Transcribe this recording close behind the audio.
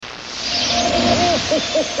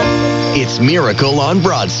It's Miracle on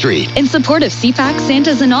Broad Street. In support of CFAC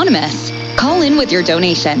Santa's Anonymous. Call in with your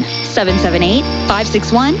donation,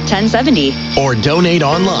 778-561-1070. Or donate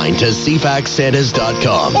online to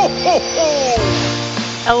cfacsantas.com.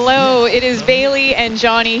 Hello, it is Bailey and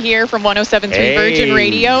Johnny here from 107.3 Virgin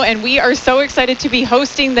Radio, and we are so excited to be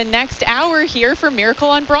hosting the next hour here for Miracle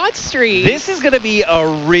on Broad Street. This is going to be a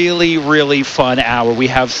really, really fun hour. We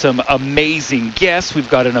have some amazing guests.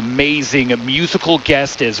 We've got an amazing musical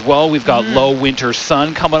guest as well. We've got Low Winter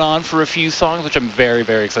Sun coming on for a few songs, which I'm very,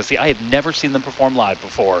 very excited to see. I have never seen them perform live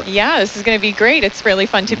before. Yeah, this is going to be great. It's really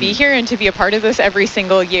fun to be here and to be a part of this every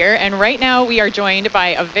single year. And right now we are joined by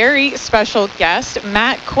a very special guest,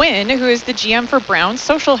 Matt Quinn, who is the GM for Brown's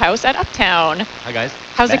Social House at Uptown. Hi, guys.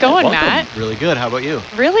 How's it going, Matt? Really good. How about you?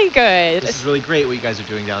 Really good. This is really great what you guys are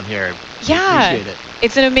doing down here. Yeah. Appreciate it.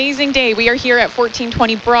 It's an amazing day. We are here at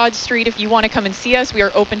 1420 Broad Street. If you want to come and see us, we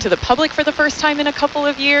are open to the public for the first time in a couple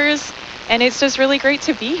of years. And it's just really great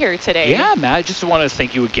to be here today. Yeah, Matt, I just want to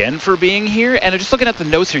thank you again for being here. And just looking at the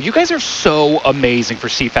notes here, you guys are so amazing for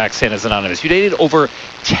CFAC Santa's Anonymous. You donated over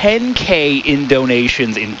 $10K in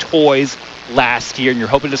donations in toys last year, and you're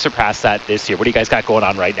hoping to surpass that this year. What do you guys got going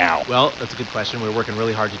on right now? Well, that's a good question. We're working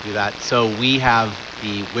really hard to do that. So we have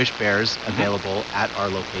the Wish Bears available at our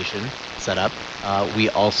location set up. We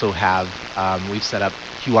also have, we've set up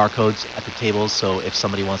QR codes at the tables, so if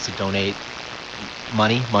somebody wants to donate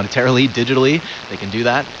money, monetarily, digitally, they can do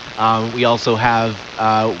that. We also have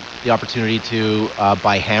the opportunity to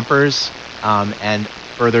buy hampers, and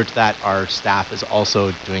further to that, our staff is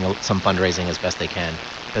also doing some fundraising as best they can,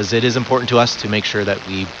 because it is important to us to make sure that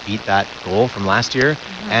we beat that goal from last year.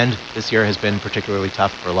 And this year has been particularly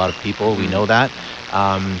tough for a lot of people. We know that,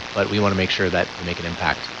 but we want to make sure that we make an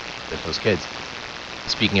impact with those kids.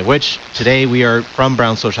 Speaking of which, today we are from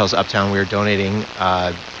Brown's Social House Uptown. We are donating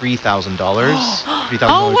 $3,000.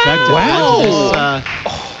 $3,000 check to wow.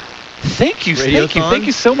 Thank you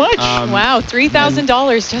so much. Wow,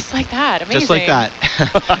 $3,000 just like that. Amazing. Just like that.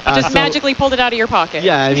 Just magically pulled it out of your pocket.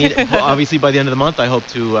 Yeah, I mean, obviously by the end of the month, I hope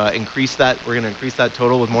to increase that. We're going to increase that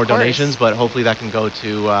total with more donations, but hopefully that can go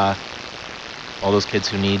to all those kids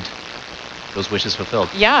who need those wishes fulfilled.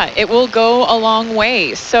 Yeah, it will go a long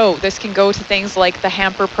way. So this can go to things like the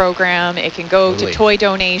hamper program. It can go to toy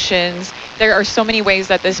donations. There are so many ways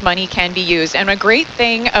that this money can be used. And a great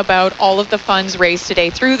thing about all of the funds raised today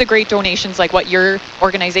through the great donations, like what your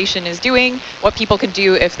organization is doing, what people can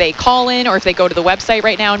do if they call in or if they go to the website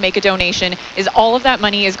right now and make a donation, is all of that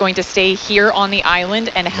money is going to stay here on the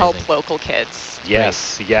island and help local kids.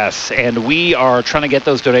 Yes, yes. And we are trying to get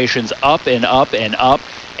those donations up and up and up.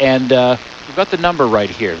 And we've got the number right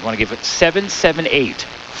here. We want to give it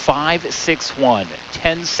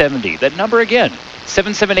 778-561-1070. That number again,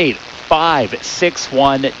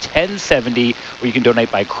 778-561-1070, where you can donate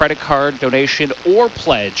by credit card, donation, or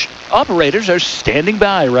pledge. Operators are standing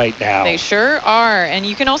by right now. They sure are. And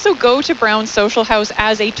you can also go to Brown's Social House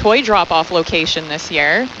as a toy drop-off location this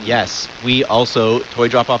year. Yes, we also toy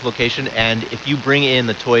drop-off location. And if you bring in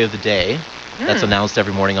the toy of the day, that's announced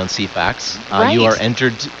every morning on CFAX. You are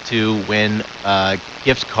entered to win a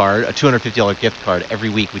gift card, a $250 gift card. Every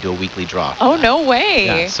week we do a weekly draw. Oh, no way.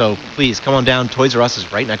 Yeah, so please come on down. Toys R Us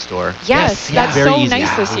is right next door. Yes, that's very so easy.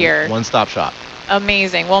 nice this year. One-stop shop.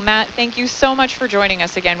 Amazing. Well, Matt, thank you so much for joining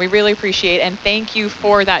us again. We really appreciate it, and thank you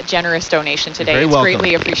for that generous donation today. You're very it's welcome.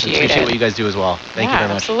 greatly appreciated. Appreciate what you guys do as well. Thank you very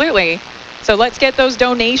much. Absolutely. So let's get those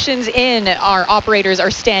donations in. Our operators are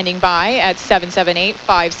standing by at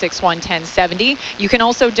 778-561-1070. You can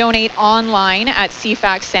also donate online at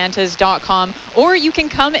cfacsantas.com, or you can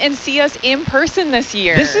come and see us in person this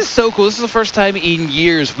year. This is so cool. This is the first time in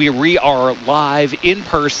years we are live in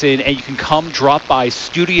person, and you can come drop by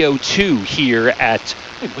Studio 2 here at,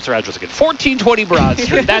 what's our address again? 1420 Broad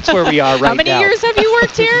Street. That's where we are right now. How many years have you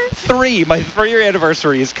worked here? 3. My 3-year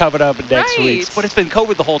anniversary is coming up next week. But it's been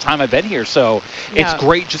COVID the whole time I've been here, so it's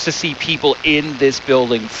great just to see people in this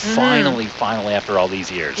building finally after all these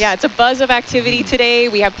years. Yeah, it's a buzz of activity today.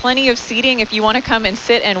 We have plenty of seating if you want to come and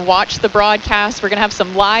sit and watch the broadcast. We're going to have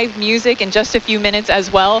some live music in just a few minutes as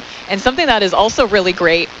well. And something that is also really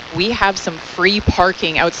great, we have some free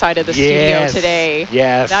parking outside of the studio today.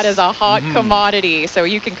 Yes. That is a hot commodity. So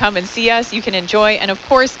you can come and see us, you can enjoy, and of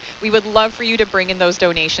course, we would love for you to bring in those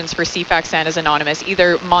donations for CFAC Santa's Anonymous,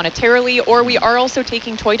 either monetarily, or we are also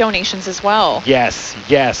taking toy donations as well. Yes,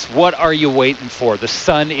 yes. What are you waiting for? The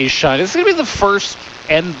sun is shining. It's going to be the first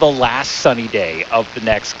and the last sunny day of the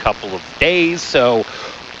next couple of days, so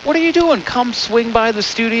what are you doing? Come swing by the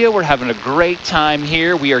studio. We're having a great time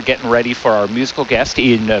here. We are getting ready for our musical guest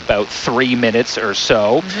in about 3 minutes or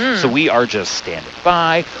so. So we are just standing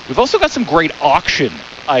by. We've also got some great auction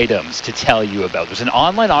items to tell you about. There's an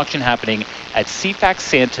online auction happening at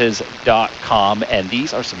cfaxsantas.com, and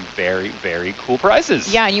these are some very, very cool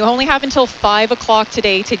prizes. Yeah, and you only have until 5 o'clock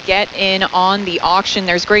today to get in on the auction.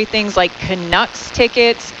 There's great things like Canucks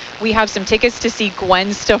tickets. We have some tickets to see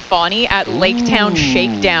Gwen Stefani at Laketown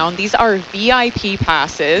Shakedown. These are VIP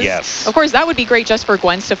passes. Yes. Of course, that would be great just for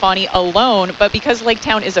Gwen Stefani alone, but because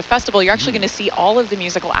Laketown is a festival, you're actually going to see all of the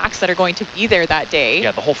musical acts that are going to be there that day.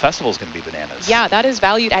 Yeah, the whole festival is going to be bananas. Yeah, that is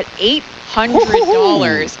valued at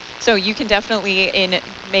 $800. So you can definitely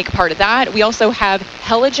make part of that. We also have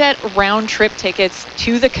Helijet round trip tickets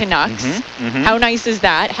to the Canucks. How nice is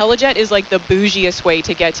that? Helijet is like the bougiest way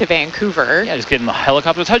to get to Vancouver. Yeah, just getting the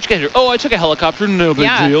helicopter. How'd you get here? Oh, I took a helicopter. No big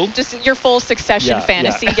deal. Just your full Succession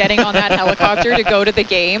fantasy, getting on that helicopter to go to the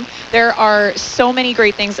game. There are so many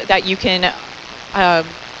great things that you can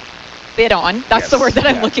bid on. That's the word that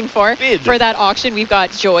I'm looking for. Bid. For that auction, we've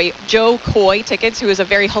got Joe Coy tickets, who is a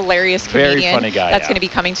very hilarious comedian. Very funny guy. That's going to be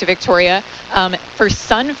coming to Victoria. For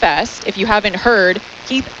Sunfest, if you haven't heard,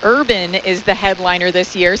 Keith Urban is the headliner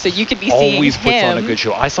this year, so you could be seeing Always him. puts on a good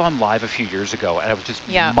show. I saw him live a few years ago, and I was just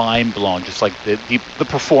mind blown. Just like the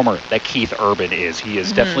performer that Keith Urban is. He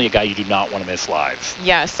is definitely a guy you do not want to miss live.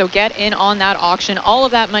 Yeah, so get in on that auction. All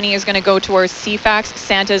of that money is going to go towards CFAX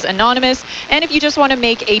Santa's Anonymous. And if you just want to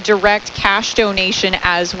make a direct cash donation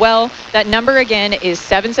as well, that number again is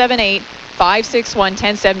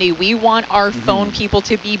 778-561-1070. We want our phone people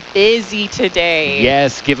to be busy today.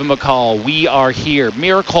 Yes, give them a call. We are here,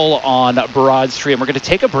 Miracle on Broad Street. And we're going to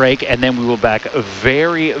take a break, and then we will be back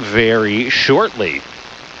very, very shortly.